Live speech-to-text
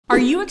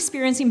you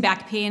experiencing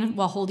back pain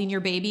while holding your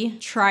baby?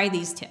 Try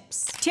these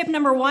tips. Tip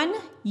number 1,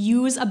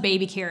 use a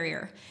baby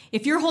carrier.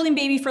 If you're holding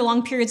baby for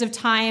long periods of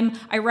time,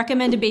 I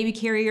recommend a baby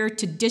carrier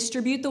to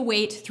distribute the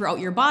weight throughout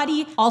your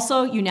body.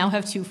 Also, you now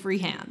have 2 free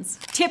hands.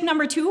 Tip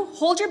number 2,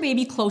 hold your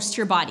baby close to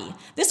your body.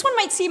 This one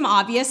might seem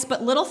obvious,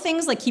 but little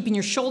things like keeping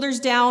your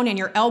shoulders down and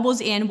your elbows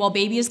in while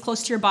baby is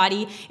close to your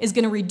body is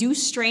gonna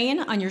reduce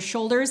strain on your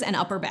shoulders and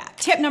upper back.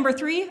 Tip number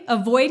 3,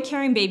 avoid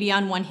carrying baby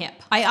on one hip.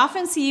 I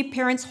often see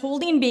parents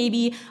holding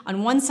baby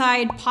on one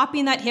side,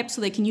 popping that hip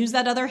so they can use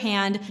that other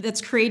hand. That's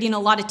creating a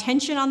lot of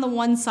tension on the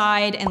one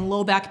side and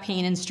low back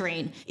pain and strain.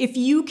 If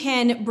you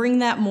can bring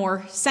that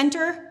more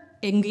center,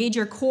 engage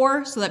your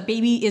core so that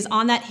baby is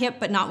on that hip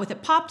but not with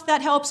it popped,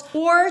 that helps.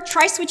 Or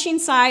try switching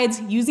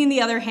sides, using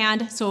the other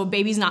hand so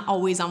baby's not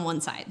always on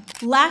one side.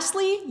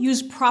 Lastly,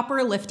 use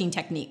proper lifting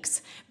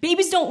techniques.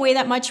 Babies don't weigh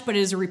that much, but it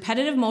is a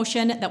repetitive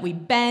motion that we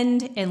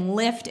bend and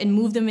lift and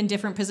move them in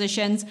different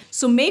positions.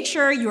 So make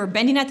sure you are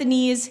bending at the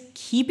knees,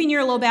 keeping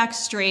your low back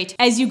straight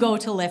as you go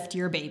to lift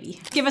your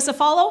baby. Give us a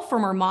follow for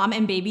more mom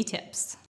and baby tips.